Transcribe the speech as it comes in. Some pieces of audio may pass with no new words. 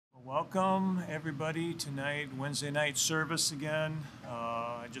Welcome everybody tonight, Wednesday night service again.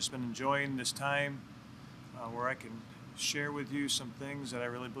 I've just been enjoying this time where I can share with you some things that I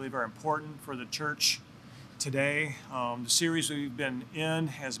really believe are important for the church today. The series we've been in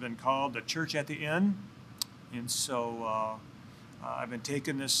has been called The Church at the Inn. And so I've been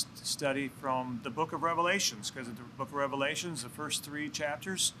taking this study from the book of Revelations, because in the book of Revelations, the first 3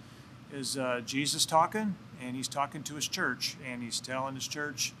 chapters is Jesus talking, and he's talking to his church, and he's telling his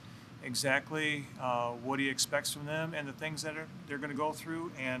church exactly what he expects from them and the things that they're going to go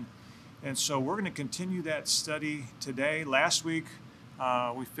through. And so we're going to continue that study today. Last week,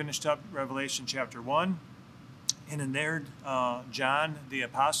 we finished up Revelation chapter 1. And in there, John, the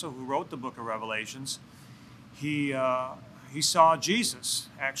apostle who wrote the book of Revelations, he saw Jesus.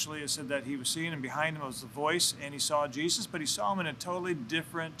 Actually, it said that he was seeing, and behind him was the voice, and he saw Jesus, but he saw him in a totally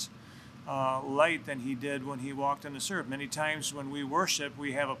different light than he did when he walked on this earth. Many times when we worship,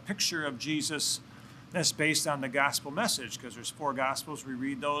 we have a picture of Jesus that's based on the gospel message, because there's 4 gospels. We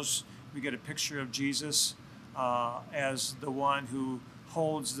read those. We get a picture of Jesus as the one who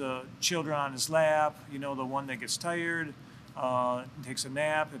holds the children on his lap, the one that gets tired, takes a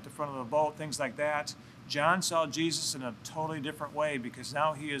nap at the front of the boat, things like that. John saw Jesus in a totally different way, because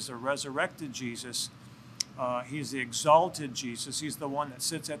now he is a resurrected Jesus. He's the exalted Jesus. He's the one that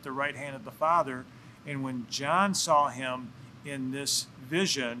sits at the right hand of the Father. And when John saw him in this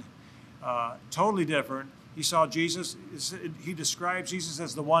vision, totally different, he saw Jesus. He describes Jesus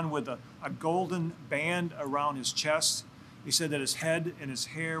as the one with a golden band around his chest. He said that his head and his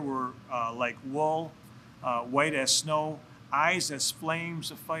hair were like wool, white as snow, eyes as flames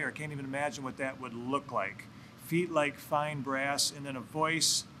of fire. I can't even imagine what that would look like. Feet like fine brass, and then a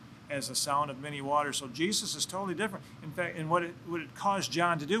voice as the sound of many waters. So Jesus is totally different. In fact, and what it caused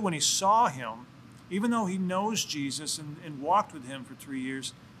John to do when he saw him, even though he knows Jesus and walked with him for 3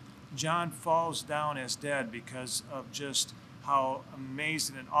 years, John falls down as dead because of just how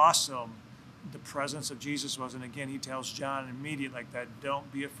amazing and awesome the presence of Jesus was. And again, he tells John immediately like that, don't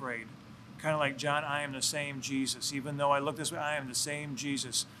be afraid. Kind of like, John, I am the same Jesus. Even though I look this way, I am the same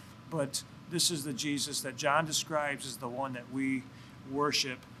Jesus. But this is the Jesus that John describes as the one that we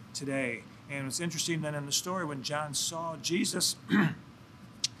worship today. And it's interesting that in the story, when John saw Jesus,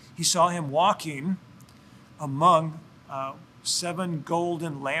 he saw him walking among 7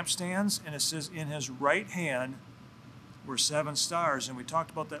 golden lampstands, and it says in his right hand were 7 stars. And we talked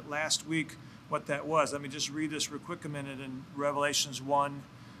about that last week, what that was. Let me just read this real quick a minute. In Revelations 1,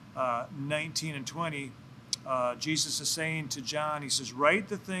 19 and 20, Jesus is saying to John, he says, write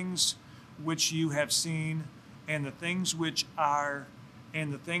the things which you have seen, and the things which are,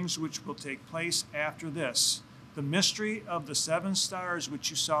 and the things which will take place after this. The mystery of the 7 stars which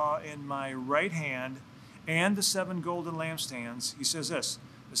you saw in my right hand, and the 7 golden lampstands. He says this,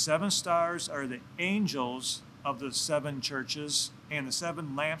 the 7 stars are the angels of the 7 churches, and the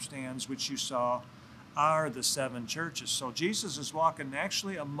 7 lampstands which you saw are the 7 churches. So Jesus is walking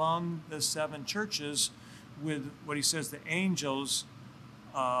actually among the 7 churches with what he says the angels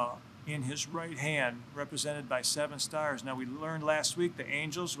in his right hand, represented by 7 stars. Now, we learned last week the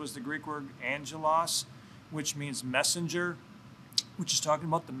angels was the Greek word angelos, which means messenger, which is talking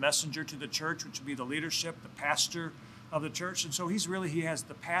about the messenger to the church, which would be the leadership, the pastor of the church. And so he has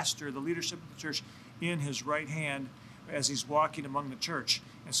the pastor, the leadership of the church, in his right hand as he's walking among the church.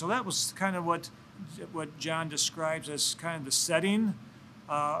 And so that was kind of what John describes as kind of the setting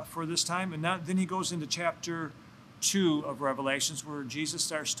for this time. And then he goes into chapter 2 of Revelations, where Jesus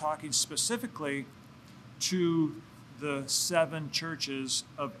starts talking specifically to the 7 churches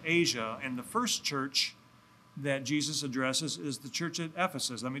of Asia. And the first church that Jesus addresses is the church at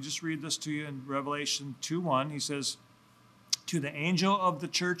Ephesus. Let me just read this to you in Revelation 2:1. He says, to the angel of the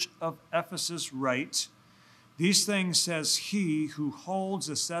church of Ephesus write, these things says he who holds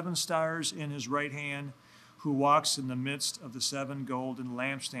the 7 stars in his right hand, who walks in the midst of the 7 golden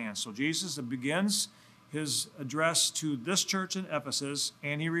lampstands. So Jesus begins his address to this church in Ephesus,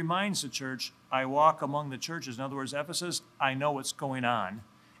 and he reminds the church, I walk among the churches. In other words, Ephesus, I know what's going on,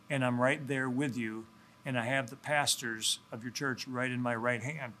 and I'm right there with you, and I have the pastors of your church right in my right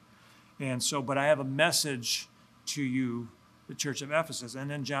hand. And so, but I have a message to you, the church of Ephesus. And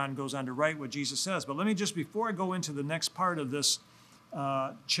then John goes on to write what Jesus says. But let me just, before I go into the next part of this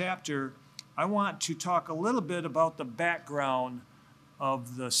chapter, I want to talk a little bit about the background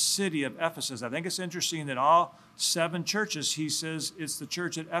of the city of Ephesus. I think it's interesting that all 7 churches, he says, it's the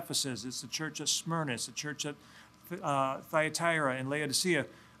church at Ephesus, it's the church at Smyrna, it's the church at Thyatira and Laodicea,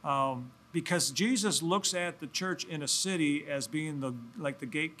 because Jesus looks at the church in a city as being like the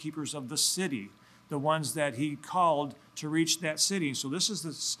gatekeepers of the city. the ones that he called to reach that city. So this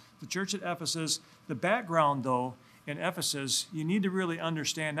is the church at Ephesus. The background, though, in Ephesus, you need to really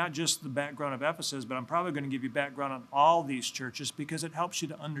understand not just the background of Ephesus, but I'm probably going to give you background on all these churches because it helps you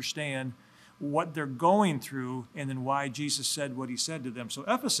to understand what they're going through and then why Jesus said what he said to them. So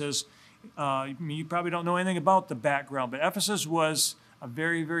Ephesus, you probably don't know anything about the background, but Ephesus was a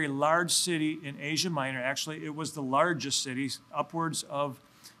very, very large city in Asia Minor. Actually, it was the largest city, upwards of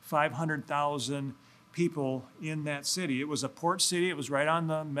 500,000 people in that city. It was a port city. It was right on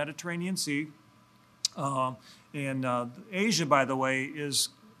the Mediterranean Sea. Asia, by the way, is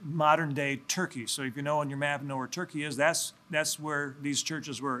modern-day Turkey. So if you know on your map, know where Turkey is, that's where these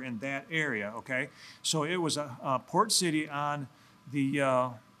churches were, in that area, okay? So it was a port city on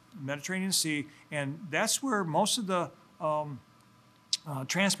the Mediterranean Sea, and that's where most of the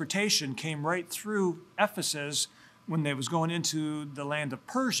transportation came right through Ephesus when they was going into the land of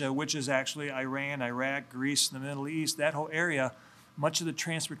Persia, which is actually Iran, Iraq, Greece, the Middle East, that whole area. Much of the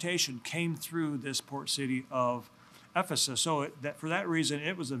transportation came through this port city of Ephesus. So for that reason,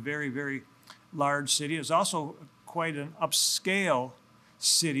 it was a very, very large city. It was also quite an upscale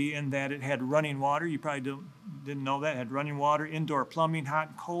city in that it had running water. You probably didn't know that. It had running water, indoor plumbing, hot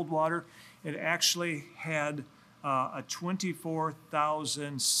and cold water. It actually had a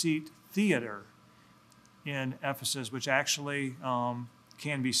 24,000-seat theater in Ephesus, which actually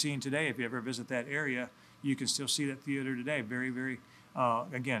can be seen today. If you ever visit that area, you can still see that theater today. Very, very,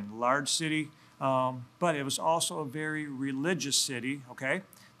 again, large city, but it was also a very religious city, okay?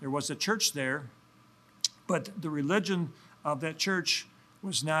 There was a church there, but the religion of that church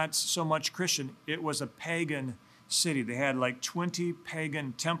was not so much Christian. It was a pagan city. They had like 20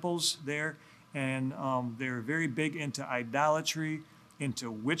 pagan temples there, and they were very big into idolatry,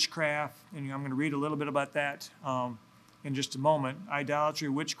 into witchcraft, and I'm going to read a little bit about that in just a moment. Idolatry,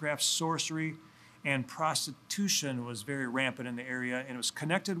 witchcraft, sorcery, and prostitution was very rampant in the area, and it was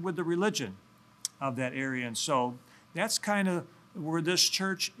connected with the religion of that area. And so that's kind of where this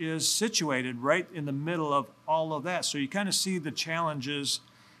church is situated, right in the middle of all of that. So you kind of see the challenges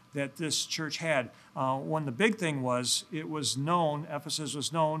that this church had. One, the big thing was, Ephesus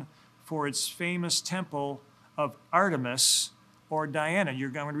was known for its famous temple of Artemis or Diana. You're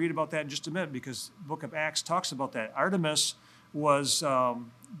going to read about that in just a minute because the book of Acts talks about that. Artemis was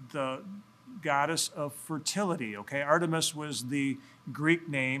the goddess of fertility, okay? Artemis was the Greek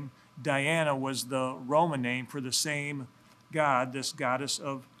name. Diana was the Roman name for the same god, this goddess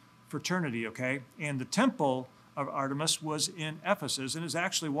of fertility, okay? And the temple of Artemis was in Ephesus, and is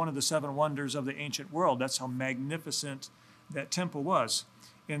actually one of the seven wonders of the ancient world. That's how magnificent that temple was.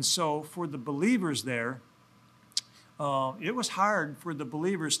 And so for the believers there, it was hard for the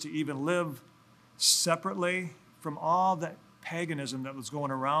believers to even live separately from all that paganism that was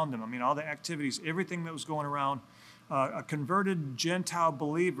going around them. I mean, all the activities, everything that was going around. A converted Gentile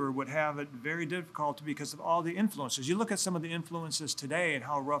believer would have it very difficult because of all the influences. You look at some of the influences today and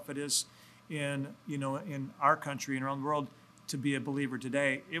how rough it is in our country and around the world to be a believer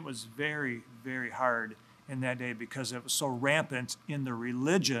today. It was very, very hard in that day because it was so rampant in the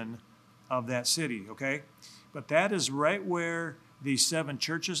religion of that city, okay? But that is right where these seven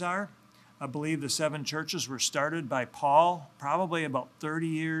churches are. I believe the seven churches were started by Paul probably about 30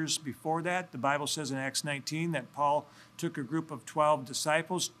 years before that. The Bible says in Acts 19 that Paul took a group of 12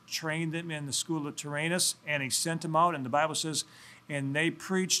 disciples, trained them in the school of Tyrannus, and he sent them out. And the Bible says, and they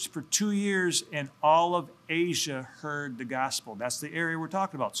preached for 2 years, and all of Asia heard the gospel. That's the area we're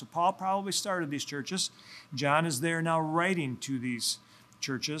talking about. So Paul probably started these churches. John is there now writing to these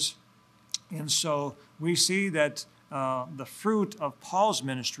churches. And so we see that the fruit of Paul's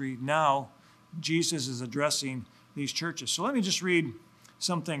ministry, now Jesus is addressing these churches. So let me just read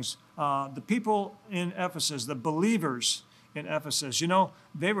some things. The people in Ephesus, the believers in Ephesus,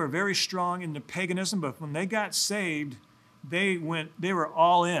 they were very strong in the paganism, but when they got saved, they were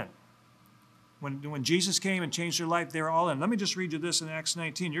all in. When Jesus came and changed their life, they were all in. Let me just read you this in Acts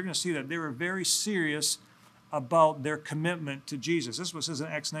 19. You're going to see that they were very serious about their commitment to Jesus. This is what it says in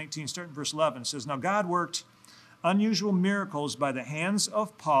Acts 19, starting verse 11. It says, "Now God worked unusual miracles by the hands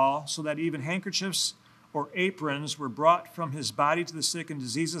of Paul, so that even handkerchiefs or aprons were brought from his body to the sick, and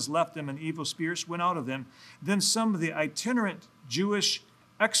diseases left them, and evil spirits went out of them. Then some of the itinerant Jewish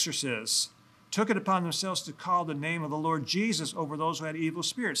exorcists took it upon themselves to call the name of the Lord Jesus over those who had evil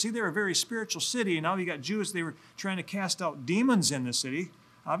spirits." See, they were a very spiritual city, and now you got Jews. They were trying to cast out demons in the city.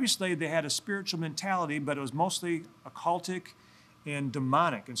 Obviously, they had a spiritual mentality, but it was mostly occultic and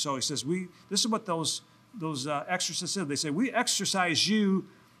demonic. And so he says, this is what those exorcists said. They say, "We exorcise you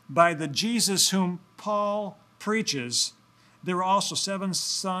by the Jesus whom Paul preaches, there were also 7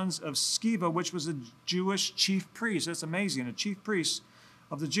 sons of Sceva, which was a Jewish chief priest. That's amazing, a chief priest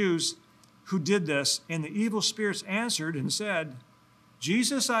of the Jews who did this. And the evil spirits answered and said,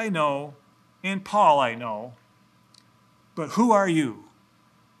 Jesus I know, and Paul I know, but who are you?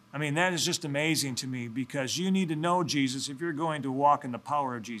 I mean, that is just amazing to me, because you need to know Jesus if you're going to walk in the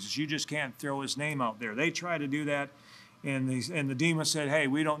power of Jesus. You just can't throw his name out there. They try to do that, and the demon said, hey,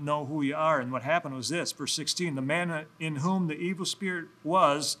 we don't know who you are. And what happened was this, verse 16, the man in whom the evil spirit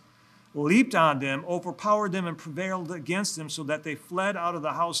was leaped on them, overpowered them, and prevailed against them, so that they fled out of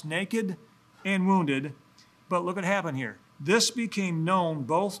the house naked and wounded. But look what happened here. This became known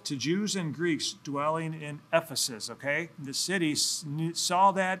both to Jews and Greeks dwelling in Ephesus, okay? The city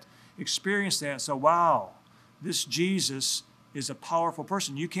saw that, experienced that, so wow, this Jesus is a powerful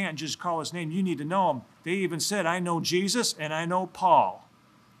person. You can't just call his name, you need to know him. They even said, I know Jesus and I know Paul,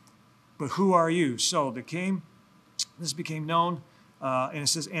 but who are you? So this became known, and it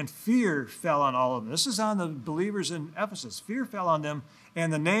says, and fear fell on all of them. This is on the believers in Ephesus. Fear fell on them,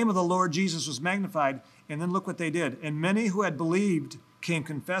 and the name of the Lord Jesus was magnified. And then look what they did. And many who had believed came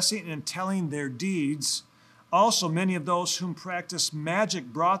confessing and telling their deeds. Also, many of those whom practiced magic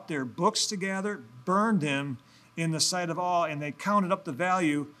brought their books together, burned them in the sight of all, and they counted up the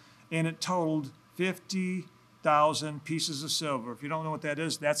value, and it totaled 50,000 pieces of silver. If you don't know what that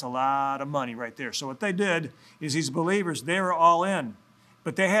is, that's a lot of money right there. So what they did is these believers, they were all in.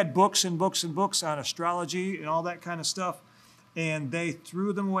 But they had books and books and books on astrology and all that kind of stuff. And they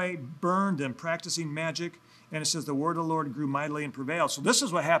threw them away, burned them, practicing magic. And it says the word of the Lord grew mightily and prevailed. So this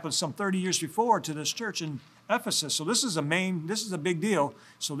is what happened some 30 years before to this church in Ephesus. So this is a big deal.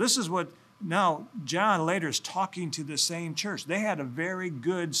 So this is what now John later is talking to the same church. They had a very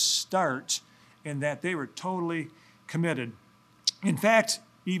good start in that they were totally committed. In fact,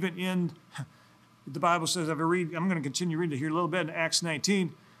 even in the Bible says, I'm going to continue reading here a little bit in Acts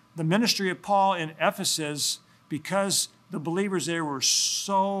 19, the ministry of Paul in Ephesus, because the believers there were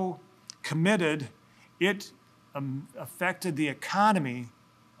so committed, it affected the economy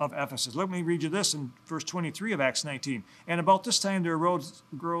of Ephesus. Let me read you this in verse 23 of Acts 19. And about this time there arose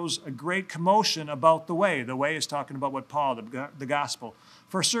a great commotion about the way. The way is talking about what Paul, the gospel.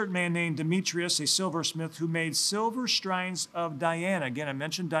 For a certain man named Demetrius, a silversmith, who made silver shrines of Diana. Again, I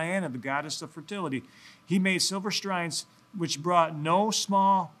mentioned Diana, the goddess of fertility. He made silver shrines which brought no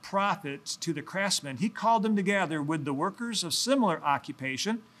small profit to the craftsmen. He called them together with the workers of similar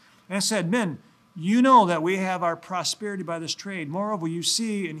occupation and said, men, you know that we have our prosperity by this trade. Moreover, you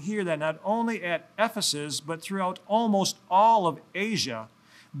see and hear that not only at Ephesus, but throughout almost all of Asia,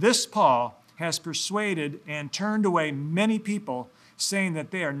 this Paul has persuaded and turned away many people, saying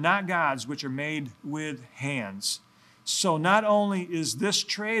that they are not gods which are made with hands. So not only is this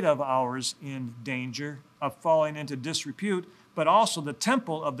trade of ours in danger of falling into disrepute, but also the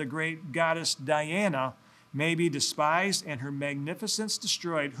temple of the great goddess Diana may be despised and her magnificence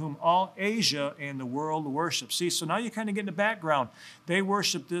destroyed, whom all Asia and the world worship. See, so now you kind of get in the background. They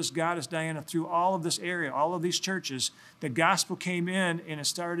worship this goddess Diana through all of this area, all of these churches. The gospel came in and it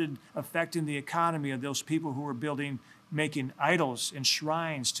started affecting the economy of those people who were making idols and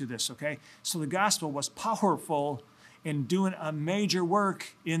shrines to this, okay? So the gospel was powerful in doing a major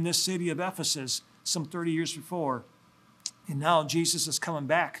work in this city of Ephesus some 30 years before. And now Jesus is coming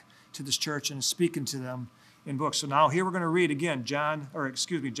back to this church and is speaking to them in books. So now here we're going to read again, John,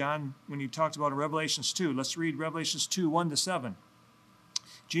 when he talked about in Revelations 2. Let's read Revelations 2, 1-7.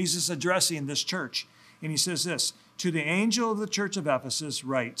 Jesus addressing this church, and he says this, to the angel of the church of Ephesus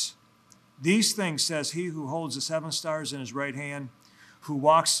write, these things says he who holds the 7 stars in his right hand, who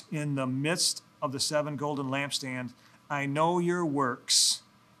walks in the midst of the 7 golden lampstands. I know your works,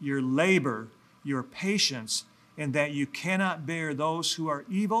 your labor, your patience, and that you cannot bear those who are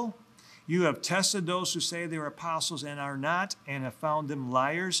evil. You have tested those who say they are apostles and are not, and have found them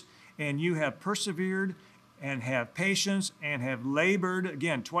liars. And you have persevered and have patience and have labored.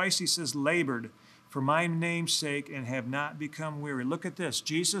 Again, twice he says labored for my name's sake and have not become weary. Look at this.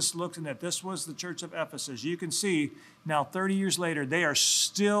 Jesus looking at this was the church of Ephesus. You can see now 30 years later, they are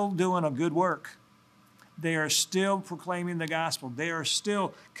still doing a good work. They are still proclaiming the gospel. They are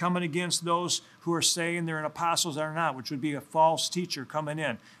still coming against those who are saying they're an apostles or not, which would be a false teacher coming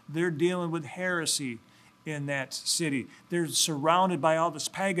in. They're dealing with heresy in that city. They're surrounded by all this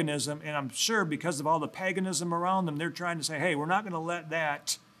paganism, and I'm sure because of all the paganism around them, they're trying to say, hey, we're not going to let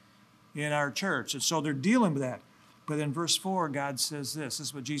that in our church. And so they're dealing with that. But in verse 4, God says this. This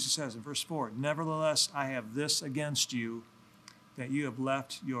is what Jesus says in verse 4. Nevertheless, I have this against you, that you have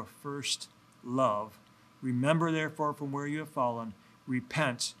left your first love. Remember, therefore, from where you have fallen,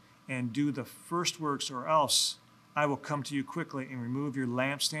 repent and do the first works, or else I will come to you quickly and remove your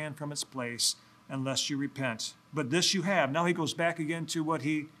lampstand from its place unless you repent. But this you have. Now he goes back again to what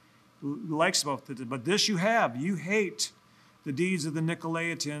he likes about it. But this you have. You hate the deeds of the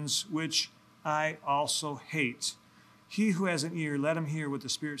Nicolaitans, which I also hate. He who has an ear, let him hear what the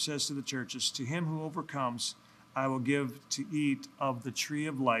Spirit says to the churches. To him who overcomes, I will give to eat of the tree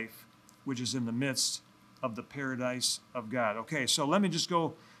of life, which is in the midst of the paradise of God. Okay, so let me just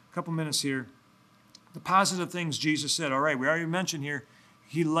go a couple minutes here. The positive things Jesus said. All right, we already mentioned here,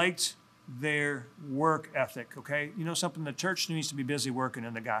 he liked their work ethic, okay? You know something, the church needs to be busy working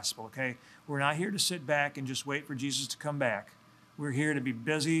in the gospel, okay? We're not here to sit back and just wait for Jesus to come back. We're here to be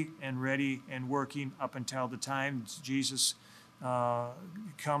busy and ready and working up until the time Jesus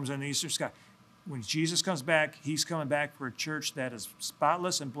comes on the Easter sky. When Jesus comes back, he's coming back for a church that is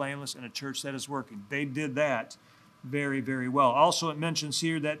spotless and blameless and a church that is working. They did that very, very well. Also, it mentions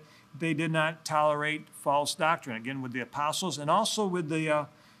here that they did not tolerate false doctrine, again, with the apostles and also with the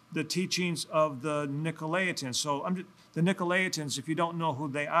teachings of the Nicolaitans. So the Nicolaitans, if you don't know who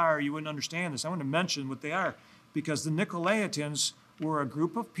they are, you wouldn't understand this. I want to mention what they are, because the Nicolaitans were a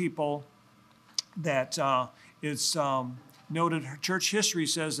group of people that is noted. Church history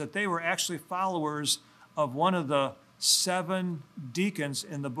says that they were actually followers of one of the 7 deacons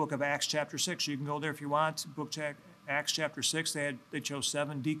in the book of Acts chapter 6. You can go there if you want. Acts chapter 6, they chose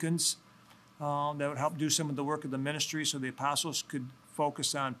 7 deacons that would help do some of the work of the ministry so the apostles could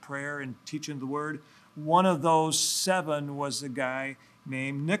focus on prayer and teaching the word. One of those 7 was a guy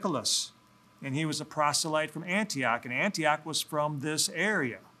named Nicholas, and he was a proselyte from Antioch, and Antioch was from this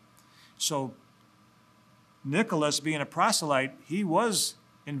area. So Nicholas, being a proselyte, he was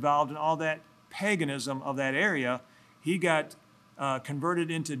involved in all that paganism of that area. He got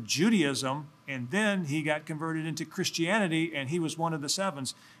converted into Judaism, and then he got converted into Christianity, and he was one of the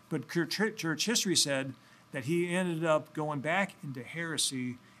 7s. But church history said that he ended up going back into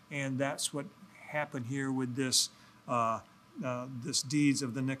heresy, and that's what happened here with this deeds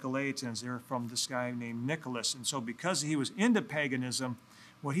of the Nicolaitans. They're from this guy named Nicholas. And so because he was into paganism,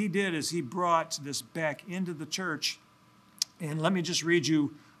 what he did is he brought this back into the church. And let me just read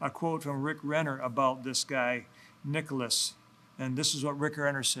you a quote from Rick Renner about this guy, Nicholas. And this is what Rick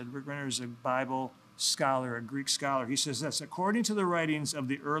Renner said. Rick Renner is a Bible scholar, a Greek scholar. He says this: according to the writings of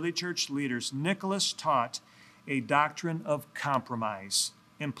the early church leaders, Nicholas taught a doctrine of compromise,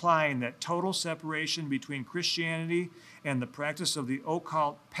 implying that total separation between Christianity and the practice of the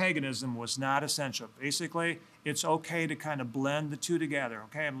occult paganism was not essential. Basically, it's okay to kind of blend the two together.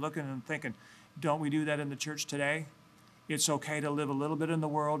 Okay, I'm looking and thinking, don't we do that in the church today? It's okay to live a little bit in the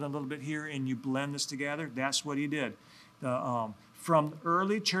world and a little bit here, and you blend this together. That's what he did. From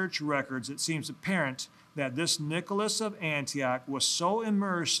early church records, it seems apparent that this Nicholas of Antioch was so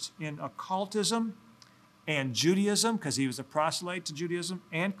immersed in occultism and Judaism, because he was a proselyte to Judaism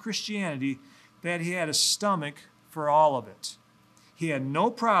and Christianity, that he had a stomach for all of it. He had no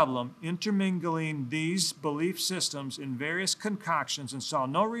problem intermingling these belief systems in various concoctions and saw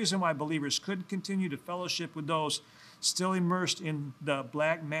no reason why believers couldn't continue to fellowship with those still immersed in the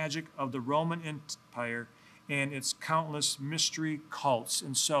black magic of the Roman Empire and its countless mystery cults.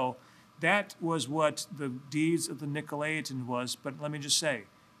 And so that was what the deeds of the Nicolaitans was. But let me just say,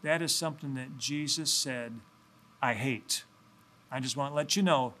 that is something that Jesus said, I hate. I just want to let you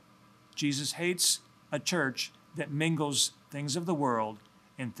know, Jesus hates a church that mingles things of the world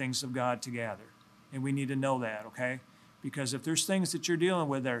and things of God together. And we need to know that, okay? Because if there's things that you're dealing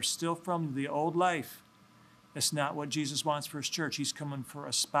with that are still from the old life, that's not what Jesus wants for his church. He's coming for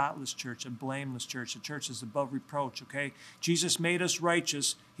a spotless church, a blameless church, a church that's above reproach, okay? Jesus made us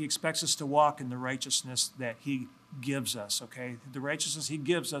righteous. He expects us to walk in the righteousness that he gives us, okay? The righteousness he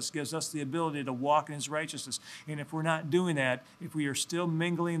gives us the ability to walk in his righteousness. And if we're not doing that, if we are still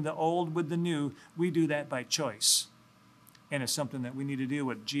mingling the old with the new, we do that by choice. And it's something that we need to deal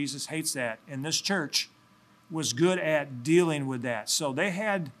with. Jesus hates that. And this church was good at dealing with that. So they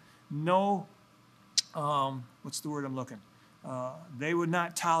had no what's the word I'm looking? They would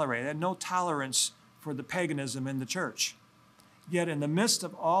not tolerate. They had no tolerance for the paganism in the church. Yet in the midst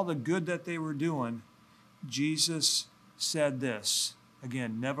of all the good that they were doing, Jesus said this,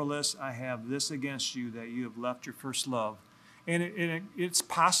 again, nevertheless, I have this against you, that you have left your first love. And it's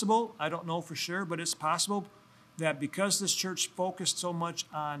possible, I don't know for sure, but it's possible that because this church focused so much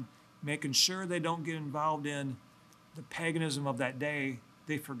on making sure they don't get involved in the paganism of that day,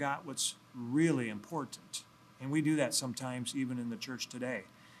 they forgot what's really important. And we do that sometimes even in the church today.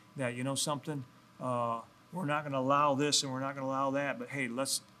 That, you know something, we're not going to allow this and we're not going to allow that, but hey,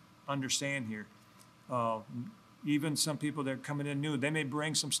 let's understand here. Even some people that are coming in new, they may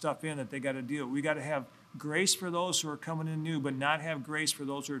bring some stuff in that they got to deal. We got to have grace for those who are coming in new, but not have grace for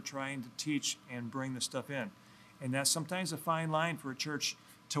those who are trying to teach and bring the stuff in. And that's sometimes a fine line for a church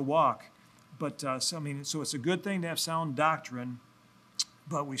to walk. But so it's a good thing to have sound doctrine,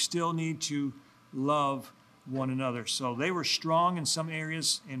 but we still need to love one another. So they were strong in some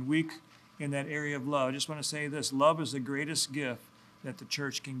areas and weak in that area of love. I just want to say this: love is the greatest gift that the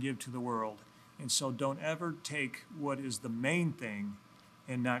church can give to the world. And so don't ever take what is the main thing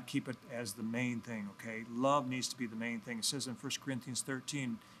and not keep it as the main thing, okay? Love needs to be the main thing. It says in 1 Corinthians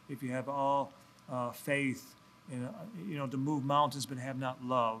 13, if you have all faith, to move mountains but have not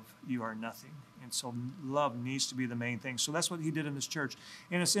love, you are nothing. And so love needs to be the main thing. So that's what he did in this church.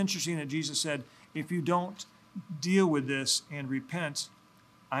 And it's interesting that Jesus said, if you don't deal with this and repent,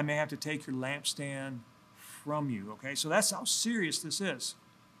 I may have to take your lampstand from you, okay? So that's how serious this is.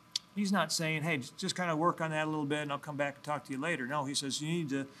 He's not saying, hey, just kind of work on that a little bit and I'll come back and talk to you later. No, he says you need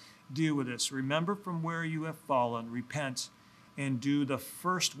to deal with this. Remember from where you have fallen, repent, and do the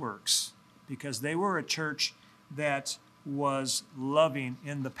first works, because they were a church that was loving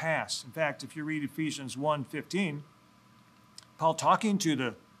in the past. In fact, if you read Ephesians 1:15, Paul talking to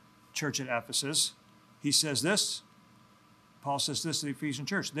the church at Ephesus, he says this. Paul says this to the Ephesian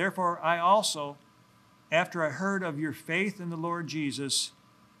church. Therefore, I also, after I heard of your faith in the Lord Jesus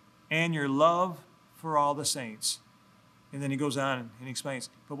and your love for all the saints. And then he goes on and explains.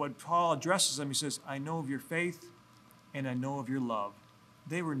 But what Paul addresses them, he says, I know of your faith and I know of your love.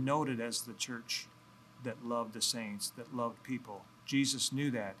 They were noted as the church that loved the saints, that loved people. Jesus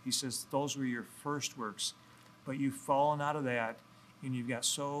knew that. He says, those were your first works. But you've fallen out of that and you've got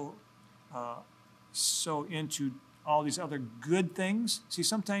so into all these other good things. See,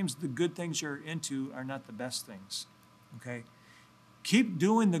 sometimes the good things you're into are not the best things, okay? Keep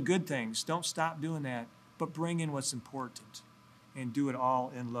doing the good things. Don't stop doing that, but bring in what's important and do it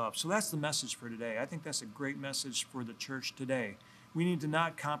all in love. So that's the message for today. I think that's a great message for the church today. We need to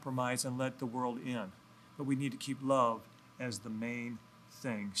not compromise and let the world in, but we need to keep love as the main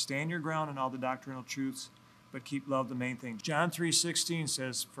thing. Stand your ground in all the doctrinal truths, but keep love the main thing. John 3:16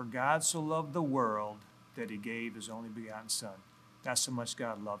 says, for God so loved the world that he gave his only begotten Son. That's how much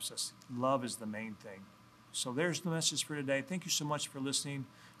God loves us. Love is the main thing. So there's the message for today. Thank you so much for listening.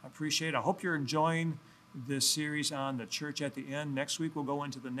 I appreciate it. I hope you're enjoying this series on the church at the end. Next week, we'll go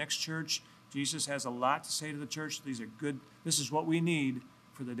into the next church. Jesus has a lot to say to the church. These are good. This is what we need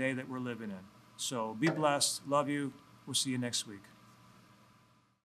for the day that we're living in. So be blessed. Love you. We'll see you next week.